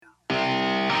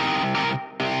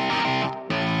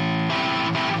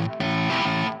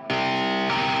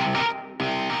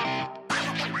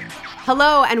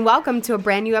Hello and welcome to a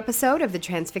brand new episode of the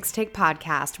Transfix Take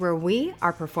podcast, where we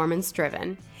are performance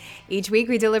driven. Each week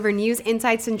we deliver news,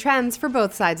 insights, and trends for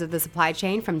both sides of the supply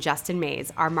chain from Justin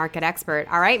Mays, our market expert.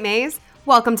 All right, Mays,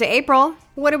 welcome to April.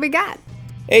 What do we got?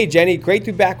 Hey, Jenny, great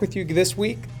to be back with you this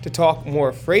week to talk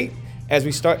more freight as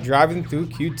we start driving through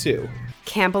Q2.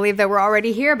 Can't believe that we're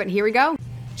already here, but here we go.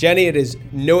 Jenny, it is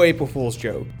no April Fool's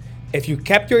joke. If you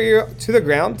kept your ear to the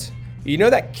ground, you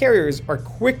know that carriers are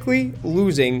quickly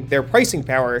losing their pricing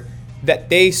power that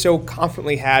they so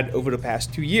confidently had over the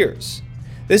past 2 years.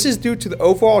 This is due to the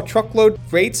overall truckload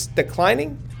rates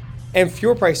declining and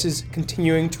fuel prices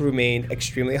continuing to remain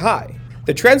extremely high.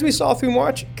 The trends we saw through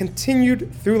March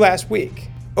continued through last week.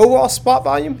 Overall spot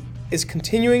volume is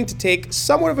continuing to take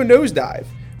somewhat of a nosedive,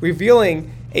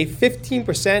 revealing a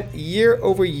 15%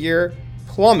 year-over-year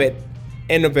plummet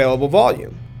in available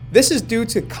volume. This is due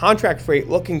to contract freight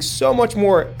looking so much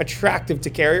more attractive to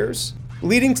carriers,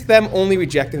 leading to them only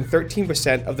rejecting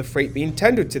 13% of the freight being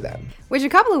tendered to them. Which a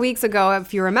couple of weeks ago,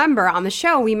 if you remember, on the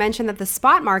show, we mentioned that the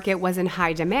spot market was in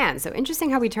high demand. So interesting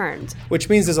how we turned. Which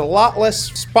means there's a lot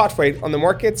less spot freight on the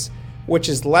markets, which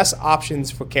is less options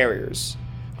for carriers,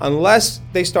 unless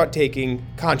they start taking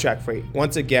contract freight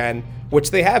once again,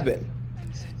 which they have been.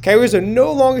 Carriers are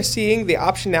no longer seeing the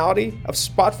optionality of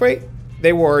spot freight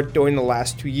they were during the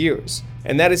last 2 years,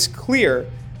 and that is clear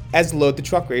as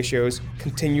load-to-truck ratios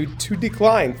continued to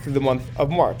decline through the month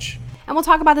of March. And we'll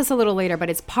talk about this a little later,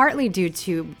 but it's partly due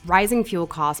to rising fuel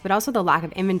costs, but also the lack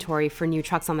of inventory for new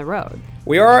trucks on the road.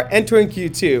 We are entering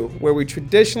Q2, where we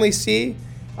traditionally see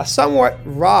a somewhat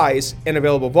rise in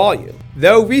available volume,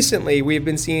 though recently we've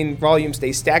been seeing volume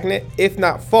stay stagnant, if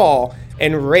not fall,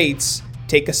 and rates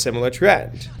take a similar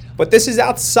trend. But this is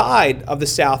outside of the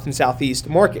South and Southeast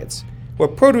markets, where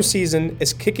produce season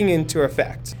is kicking into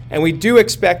effect. And we do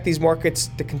expect these markets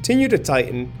to continue to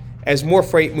tighten as more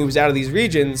freight moves out of these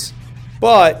regions,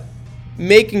 but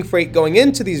making freight going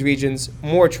into these regions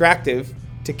more attractive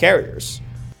to carriers.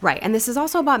 Right, and this is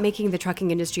also about making the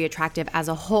trucking industry attractive as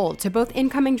a whole to both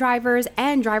incoming drivers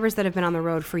and drivers that have been on the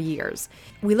road for years.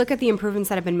 We look at the improvements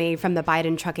that have been made from the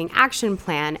Biden Trucking Action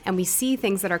Plan, and we see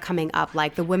things that are coming up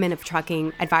like the Women of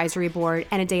Trucking Advisory Board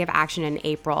and a Day of Action in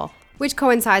April, which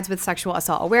coincides with Sexual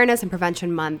Assault Awareness and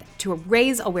Prevention Month to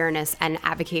raise awareness and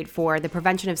advocate for the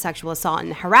prevention of sexual assault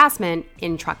and harassment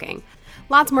in trucking.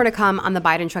 Lots more to come on the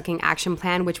Biden Trucking Action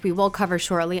Plan, which we will cover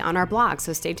shortly on our blog,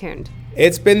 so stay tuned.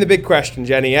 It's been the big question,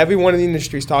 Jenny. Everyone in the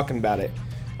industry is talking about it.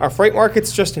 Are freight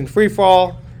markets just in free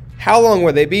fall? How long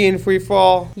will they be in free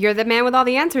fall? You're the man with all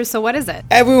the answers, so what is it?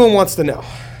 Everyone wants to know.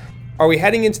 Are we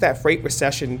heading into that freight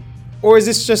recession, or is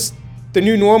this just the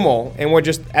new normal and we're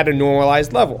just at a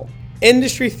normalized level?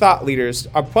 Industry thought leaders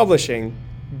are publishing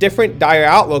different dire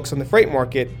outlooks on the freight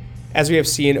market, as we have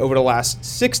seen over the last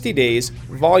 60 days,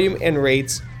 volume and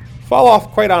rates fall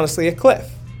off, quite honestly, a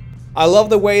cliff. I love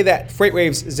the way that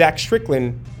FreightWave's Zach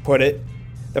Strickland put it.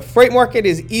 The freight market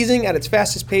is easing at its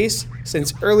fastest pace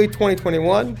since early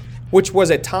 2021, which was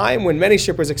a time when many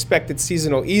shippers expected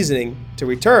seasonal easing to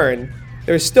return.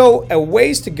 There's still a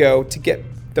ways to go to get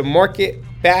the market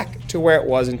back to where it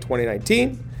was in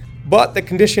 2019. But the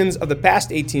conditions of the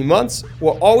past 18 months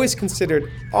were always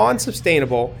considered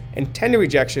unsustainable, and tender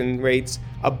rejection rates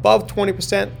above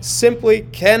 20% simply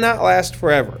cannot last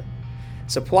forever.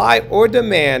 Supply or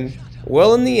demand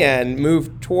will in the end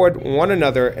move toward one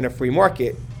another in a free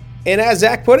market. And as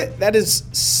Zach put it, that is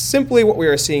simply what we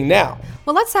are seeing now.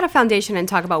 Well, let's set a foundation and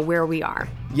talk about where we are.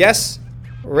 Yes,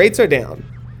 rates are down,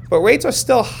 but rates are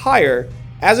still higher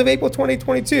as of April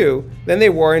 2022 than they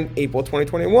were in April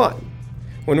 2021.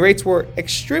 When rates were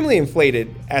extremely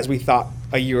inflated as we thought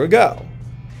a year ago.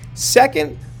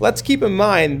 Second, let's keep in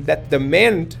mind that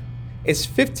demand is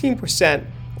 15%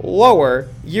 lower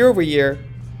year over year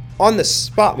on the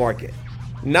spot market,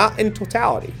 not in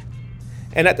totality.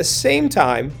 And at the same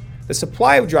time, the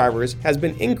supply of drivers has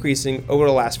been increasing over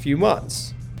the last few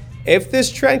months. If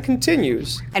this trend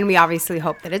continues, and we obviously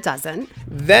hope that it doesn't,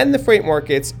 then the freight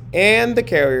markets and the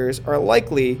carriers are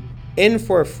likely in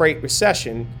for a freight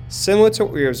recession similar to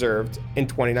what we observed in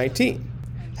 2019.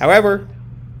 However,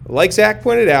 like Zach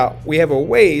pointed out, we have a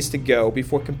ways to go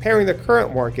before comparing the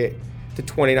current market to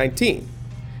 2019,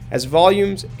 as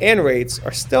volumes and rates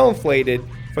are still inflated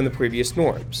from the previous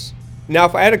norms. Now,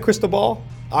 if I had a crystal ball,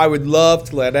 I would love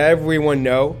to let everyone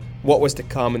know what was to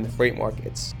come in the freight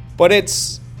markets. But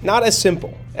it's not as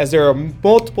simple, as there are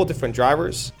multiple different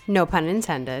drivers. No pun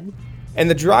intended. And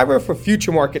the driver for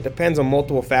future market depends on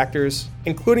multiple factors,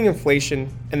 including inflation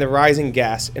and the rising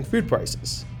gas and food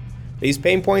prices. These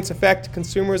pain points affect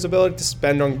consumers' ability to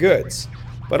spend on goods,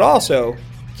 but also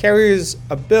carriers'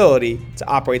 ability to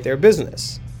operate their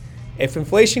business. If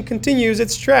inflation continues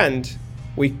its trend,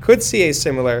 we could see a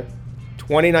similar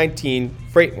 2019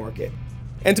 freight market.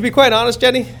 And to be quite honest,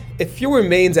 Jenny, if fuel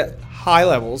remains at high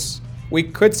levels, we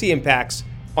could see impacts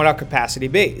on our capacity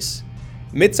base.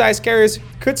 Mid-sized carriers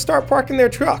could start parking their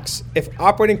trucks if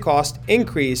operating costs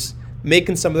increase,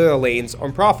 making some of their lanes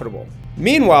unprofitable.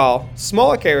 Meanwhile,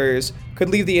 smaller carriers could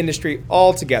leave the industry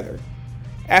altogether.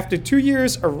 After 2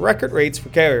 years of record rates for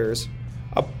carriers,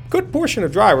 a good portion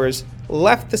of drivers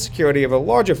left the security of a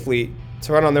larger fleet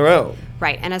to run on their own.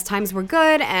 Right, and as times were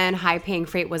good and high-paying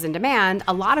freight was in demand,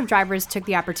 a lot of drivers took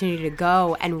the opportunity to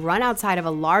go and run outside of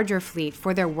a larger fleet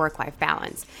for their work-life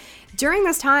balance. During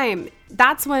this time,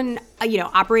 that's when,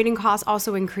 operating costs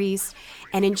also increased,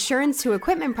 and insurance to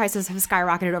equipment prices have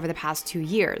skyrocketed over the past 2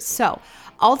 years. So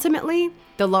ultimately,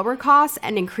 the lower costs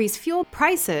and increased fuel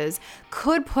prices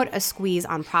could put a squeeze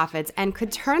on profits and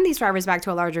could turn these drivers back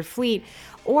to a larger fleet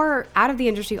or out of the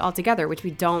industry altogether, which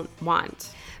we don't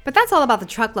want. But that's all about the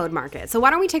truckload market. So why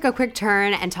don't we take a quick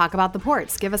turn and talk about the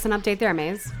ports? Give us an update there,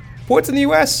 Maze. Ports in the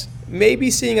U.S. may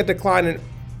be seeing a decline in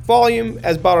volume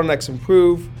as bottlenecks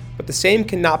improve, but the same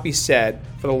cannot be said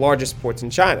for the largest ports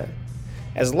in China.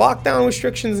 As lockdown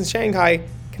restrictions in Shanghai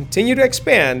continue to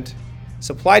expand,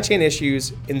 supply chain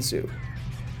issues ensue.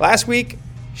 Last week,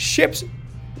 ships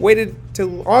waited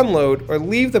to unload or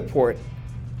leave the port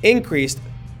increased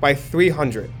by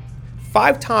 300,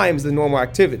 5 times the normal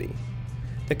activity.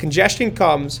 The congestion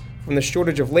comes from the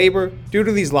shortage of labor due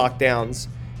to these lockdowns,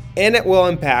 and it will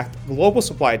impact global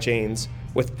supply chains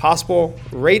with possible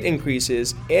rate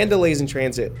increases and delays in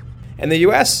transit. In the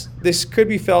US, this could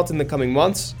be felt in the coming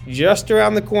months, just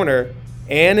around the corner,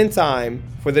 and in time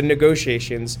for the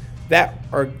negotiations that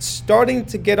are starting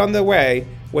to get underway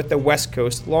with the West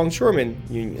Coast longshoremen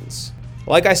unions.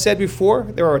 Like I said before,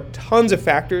 there are tons of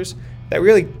factors that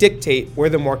really dictate where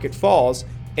the market falls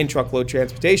in truckload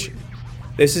transportation.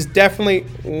 This is definitely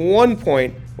one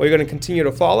point we're going to continue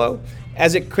to follow,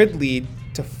 as it could lead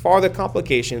to farther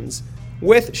complications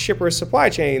with shippers' supply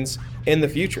chains in the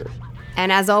future.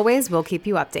 And as always, we'll keep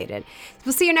you updated.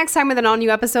 We'll see you next time with an all-new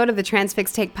episode of the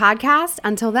Transfix Take podcast.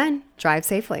 Until then, drive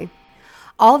safely.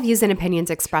 All views and opinions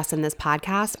expressed in this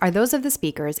podcast are those of the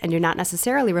speakers and do not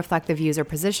necessarily reflect the views or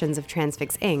positions of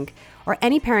Transfix Inc. or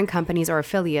any parent companies or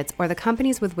affiliates or the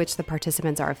companies with which the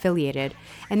participants are affiliated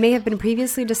and may have been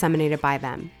previously disseminated by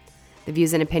them. The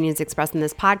views and opinions expressed in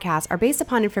this podcast are based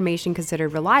upon information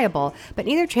considered reliable, but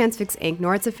neither Transfix Inc.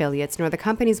 nor its affiliates nor the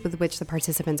companies with which the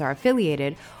participants are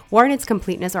affiliated warrant its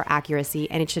completeness or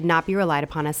accuracy, and it should not be relied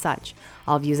upon as such.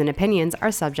 All views and opinions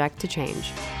are subject to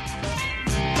change.